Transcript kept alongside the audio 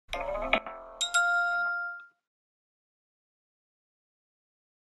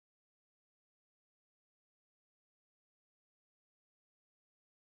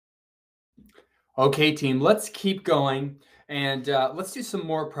Okay, team, let's keep going and let's do some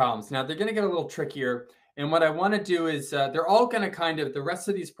more problems. Now, they're going to get a little trickier. And what I want to do is they're all going to the rest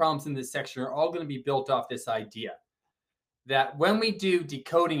of these problems in this section are all going to be built off this idea that when we do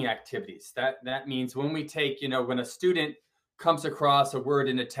decoding activities, that means when we take, when a student comes across a word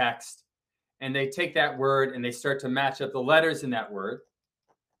in a text and they take that word and they start to match up the letters in that word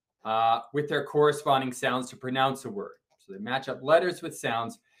with their corresponding sounds to pronounce a word. So they match up letters with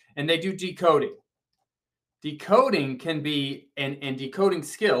sounds and they do decoding. Decoding can be, and decoding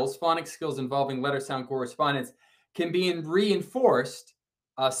skills, phonics skills involving letter sound correspondence, can be reinforced,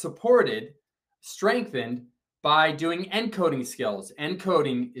 supported, strengthened by doing encoding skills.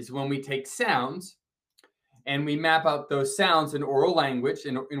 Encoding is when we take sounds and we map out those sounds in oral language,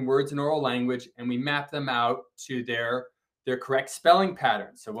 in words in oral language, and we map them out to their correct spelling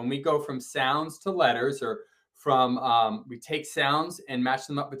patterns. So when we go from sounds to letters, or from we take sounds and match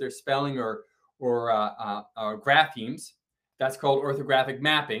them up with their spelling or graphemes. That's called orthographic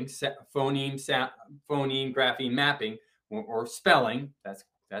mapping, phoneme, grapheme mapping, or spelling. That's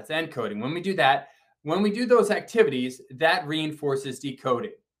encoding. When we do that, when we do those activities, that reinforces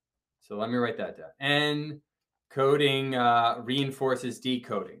decoding. So let me write that down. Encoding reinforces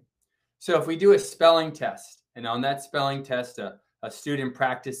decoding. So if we do a spelling test, and on that spelling test, a student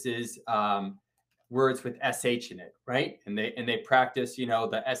practices words with SH in it, right? And they practice,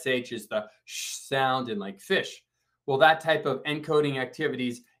 the SH is the sh sound in like fish. Well, that type of encoding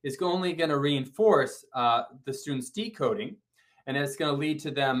activities is only going to reinforce the students' decoding, and it's going to lead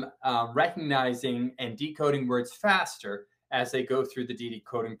to them recognizing and decoding words faster as they go through the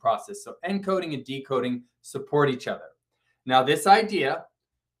decoding process. So encoding and decoding support each other. Now, this idea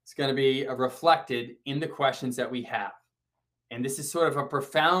is going to be reflected in the questions that we have. And this is sort of a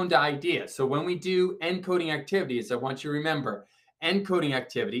profound idea. So when we do encoding activities, I want you to remember, encoding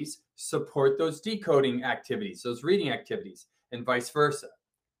activities support those decoding activities, those reading activities, and vice versa.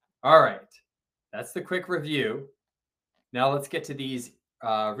 All right, that's the quick review. Now let's get to these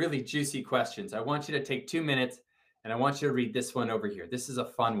really juicy questions. I want you to take 2 minutes, and I want you to read this one over here. This is a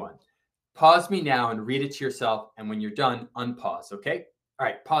fun one. Pause me now and read it to yourself, and when you're done, unpause, okay? All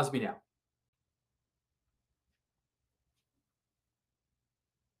right, pause me now.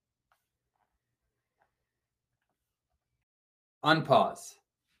 Unpause.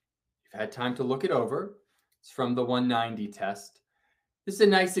 You've had time to look it over. It's from the 190 test. This is a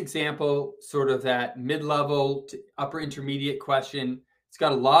nice example, sort of that mid-level to upper intermediate question. It's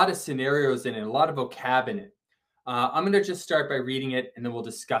got a lot of scenarios in it, a lot of vocab in it. I'm going to just start by reading it, and then we'll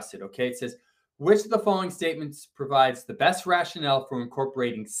discuss it, okay? It says, which of the following statements provides the best rationale for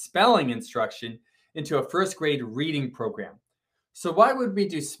incorporating spelling instruction into a first grade reading program? So why would we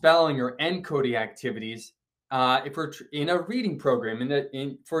do spelling or encoding activities if we're in a reading program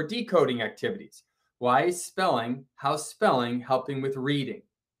for decoding activities? Why is spelling, how's spelling helping with reading?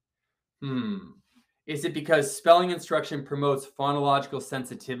 Is it because spelling instruction promotes phonological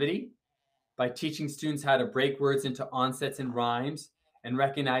sensitivity by teaching students how to break words into onsets and rhymes and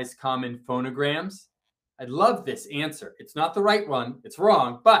recognize common phonograms? I love this answer. It's not the right one. It's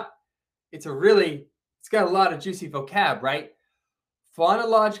wrong, but it's got a lot of juicy vocab, right?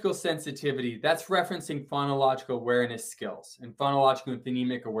 Phonological sensitivity, that's referencing phonological awareness skills and phonological and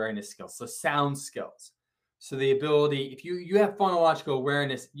phonemic awareness skills, so sound skills. So the ability, if you have phonological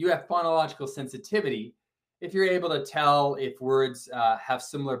awareness, you have phonological sensitivity, if you're able to tell if words have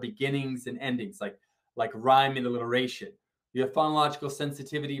similar beginnings and endings, like rhyme and alliteration. You have phonological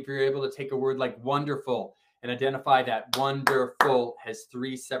sensitivity if you're able to take a word like wonderful and identify that wonderful has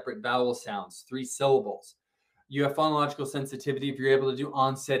 3 separate vowel sounds, 3 syllables. You have phonological sensitivity if you're able to do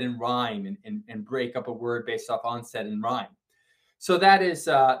onset and rhyme and break up a word based off onset and rhyme. So that's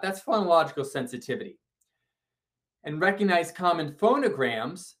phonological sensitivity. And recognize common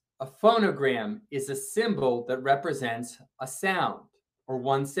phonograms. A phonogram is a symbol that represents a sound or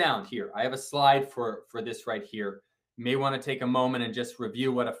one sound. Here, I have a slide for this right here. You may want to take a moment and just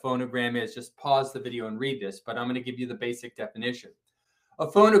review what a phonogram is. Just pause the video and read this, but I'm going to give you the basic definition. A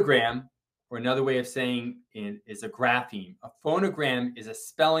phonogram, or another way of saying it, is a grapheme. A phonogram is a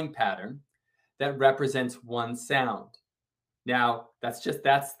spelling pattern that represents one sound. Now, that's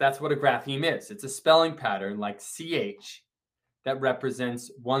what a grapheme is. It's a spelling pattern like CH that represents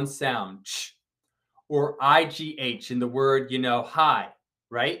one sound, ch, or IGH in the word, hi,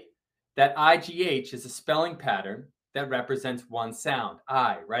 right? That IGH is a spelling pattern that represents one sound,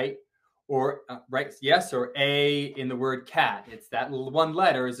 I, right? Or right, yes, or A in the word cat. It's that one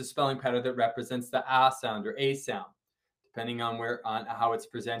letter is a spelling pattern that represents the A sound or A sound, depending on how it's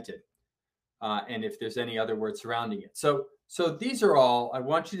presented, and if there's any other word surrounding it. So So these are all, I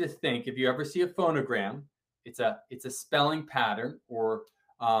want you to think, if you ever see a phonogram, it's a spelling pattern or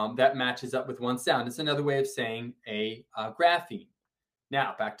that matches up with one sound. It's another way of saying a grapheme.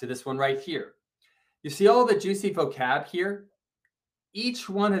 Now, back to this one right here. You see all the juicy vocab here? Each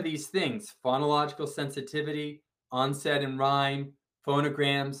one of these things, phonological sensitivity, onset and rhyme,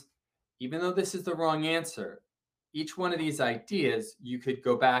 phonograms, even though this is the wrong answer, each one of these ideas, you could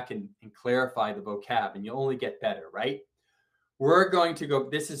go back and clarify the vocab and you'll only get better, right? We're going to go,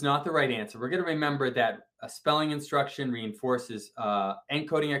 this is not the right answer. We're going to remember that a spelling instruction reinforces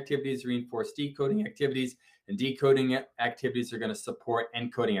encoding activities, reinforce decoding activities, and decoding activities are going to support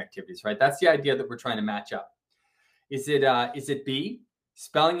encoding activities, right? That's the idea that we're trying to match up. Is it B?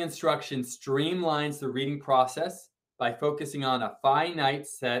 Spelling instruction streamlines the reading process by focusing on a finite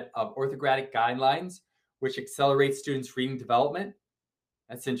set of orthographic guidelines, which accelerates students' reading development.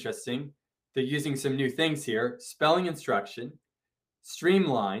 That's interesting. They're using some new things here. Spelling instruction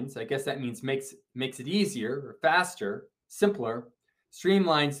streamlines, I guess that means makes it easier or faster, simpler,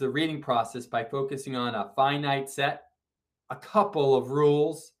 streamlines the reading process by focusing on a finite set, a couple of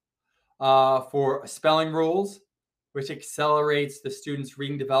rules for spelling rules, which accelerates the student's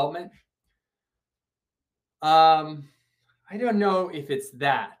reading development. I don't know if it's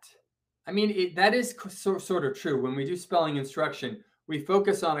that. I mean, that is sort of true. When we do spelling instruction, we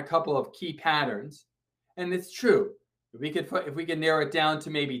focus on a couple of key patterns, and it's true. If we could narrow it down to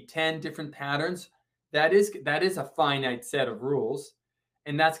maybe 10 different patterns, that is a finite set of rules,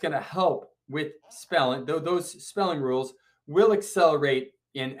 and that's going to help with spelling. Those spelling rules will accelerate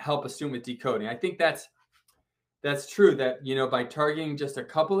and help a student with decoding. I think that's true, that, you know, by targeting just a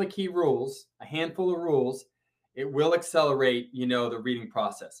couple of key rules, a handful of rules, it will accelerate, you know, the reading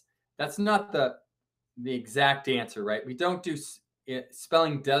process. That's not the exact answer, right? We don't do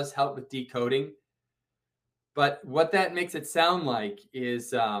spelling does help with decoding, but what that makes it sound like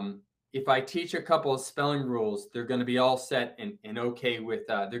is if I teach a couple of spelling rules, they're going to be all set and okay with,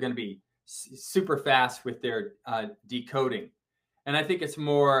 they're going to be super fast with their decoding. And I think it's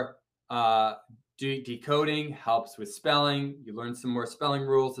more decoding helps with spelling. You learn some more spelling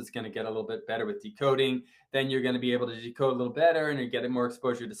rules. It's going to get a little bit better with decoding. Then you're going to be able to decode a little better and you get more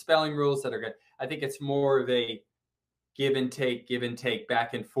exposure to spelling rules that are good. I think it's more of a give and take,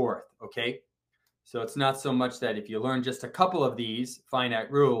 back and forth. Okay. So it's not so much that if you learn just a couple of these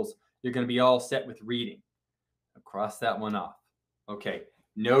finite rules, you're going to be all set with reading. I'll cross that one off. Okay.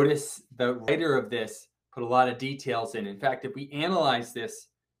 Notice the writer of this put a lot of details in. In fact, if we analyze this,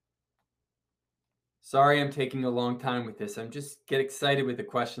 sorry, I'm taking a long time with this. I'm just get excited with a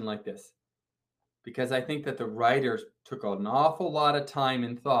question like this because I think that the writer took an awful lot of time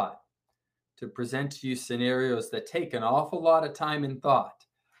and thought to present to you scenarios that take an awful lot of time and thought,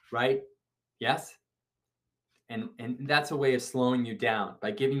 right? Yes? And that's a way of slowing you down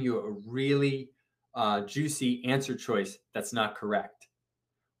by giving you a really juicy answer choice that's not correct.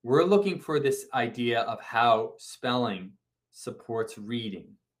 We're looking for this idea of how spelling supports reading.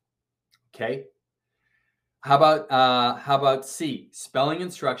 Okay? How about C? Spelling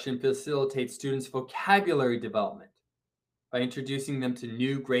instruction facilitates students' vocabulary development by introducing them to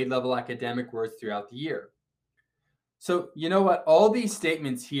new grade level academic words throughout the year. So you know what? All these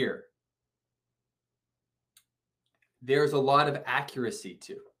statements here, there's a lot of accuracy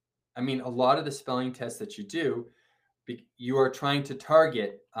to. I mean, a lot of the spelling tests that you do, you are trying to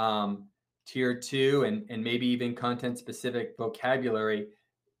target tier 2 and maybe even content specific vocabulary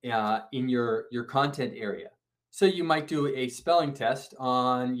in your content area. So you might do a spelling test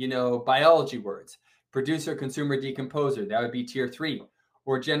on, you know, biology words, producer, consumer, decomposer. That would be tier 3,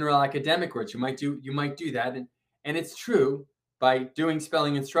 or general academic words. You might do that, and it's true, by doing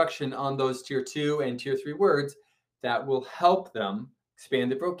spelling instruction on those tier 2 and tier 3 words, that will help them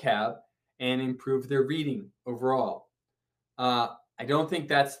expand their vocab and improve their reading overall. I don't think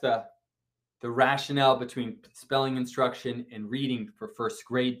that's the rationale between spelling instruction and reading for first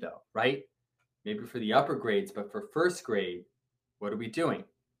grade, though, right? Maybe for the upper grades, but for first grade, what are we doing?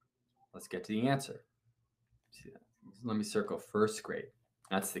 Let's get to the answer. Let me circle first grade.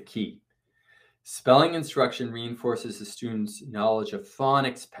 That's the key. Spelling instruction reinforces the student's knowledge of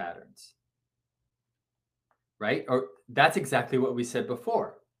phonics patterns, right? Or that's exactly what we said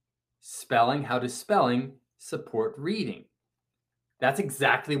before. Spelling, how does spelling support reading? That's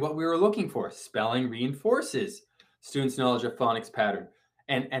exactly what we were looking for. Spelling reinforces students' knowledge of phonics pattern.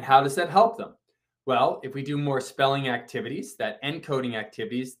 And how does that help them? Well, if we do more spelling activities, that encoding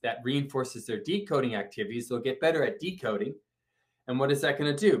activities, that reinforces their decoding activities, they'll get better at decoding. And what is that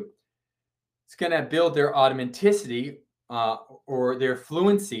going to do? It's going to build their automaticity or their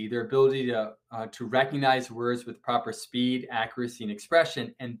fluency, their ability to recognize words with proper speed, accuracy, and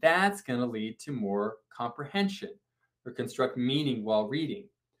expression, and that's going to lead to more comprehension or construct meaning while reading.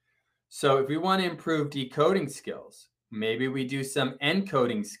 So if we want to improve decoding skills, maybe we do some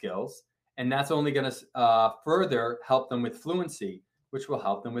encoding skills, and that's only going to further help them with fluency, which will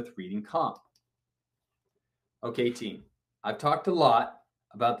help them with reading comp. Okay, team, I've talked a lot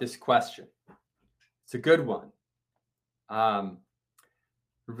about this question. It's a good one.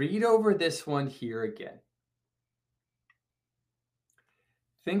 Read over this one here again.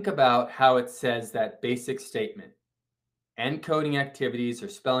 Think about how it says that basic statement. Encoding activities or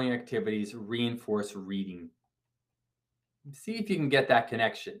spelling activities reinforce reading. See if you can get that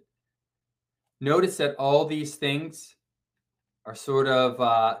connection. Notice that all these things are sort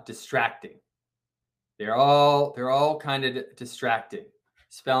of distracting. They're all kind of distracting.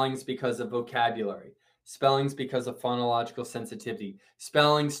 Spellings because of vocabulary. Spellings because of phonological sensitivity.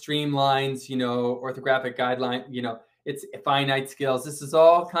 Spelling streamlines, orthographic guideline, it's finite skills. This is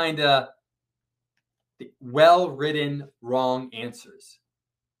all kind of well-written wrong answers.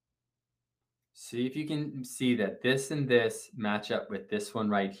 See if you can see that this and this match up with this one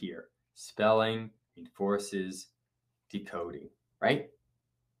right here. Spelling reinforces decoding, right?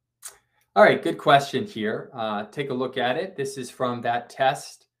 All right, good question here. Take a look at it. This is from that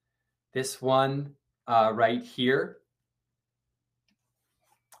test. This one right here.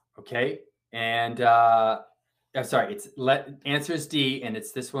 Okay, and sorry, it's answers D, and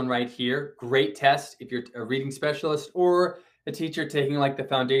it's this one right here. Great test if you're a reading specialist or a teacher taking like the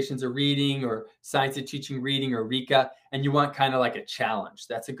foundations of reading or science of teaching reading or RECA, and you want kind of like a challenge.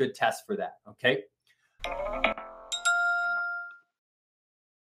 That's a good test for that, okay?